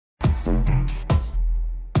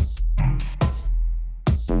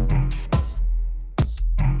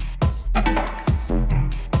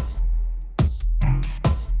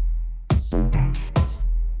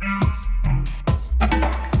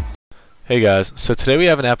Hey guys, so today we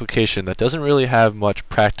have an application that doesn't really have much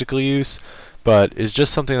practical use, but is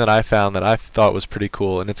just something that I found that I thought was pretty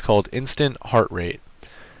cool, and it's called Instant Heart Rate.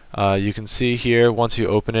 You can see here, once you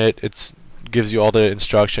open it, it gives you all the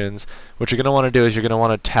instructions. What you're going to want to do is you're going to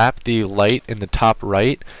want to tap the light in the top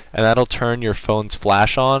right, and that'll turn your phone's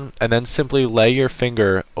flash on, and then simply lay your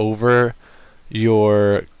finger over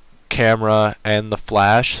your camera and the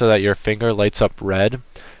flash so that your finger lights up red.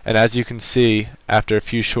 And as you can see, after a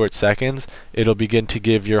few short seconds, it'll begin to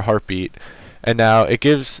give your heartbeat. And now it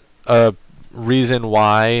gives a reason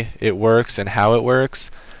why it works and how it works.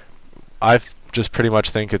 I just pretty much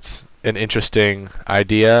think it's an interesting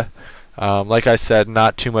idea. Like I said,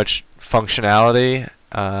 not too much functionality,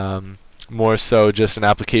 more so just an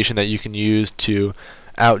application that you can use to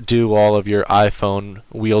outdo all of your iPhone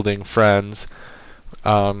wielding friends.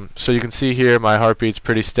 So you can see here my heartbeat's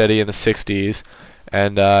pretty steady in the 60s.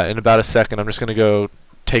 And in about a second, I'm just going to go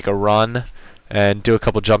take a run and do a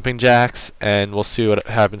couple jumping jacks, and we'll see what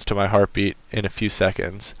happens to my heartbeat in a few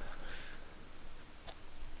seconds.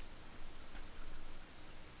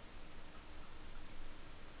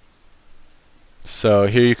 So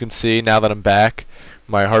here you can see, now that I'm back,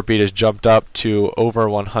 my heartbeat has jumped up to over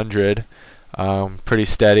 100, pretty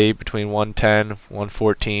steady, between 110,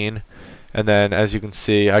 114. And then, as you can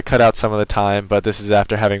see, I cut out some of the time, but this is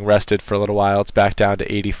after having rested for a little while. It's back down to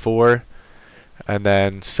 84, and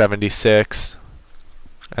then 76,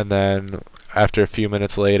 and then after a few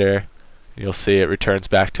minutes later, you'll see it returns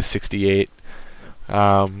back to 68.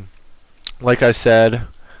 Like I said,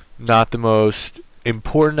 not the most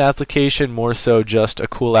important application, more so just a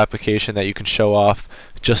cool application that you can show off,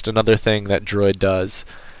 just another thing that Droid does.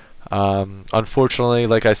 Unfortunately,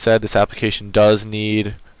 like I said, this application does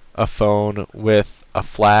need a phone with a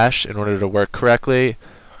flash in order to work correctly.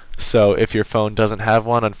 So if your phone doesn't have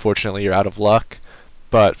one, unfortunately you're out of luck.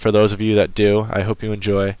 But for those of you that do, I hope you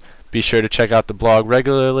enjoy. Be sure to check out the blog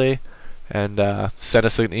regularly and send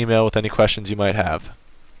us an email with any questions you might have.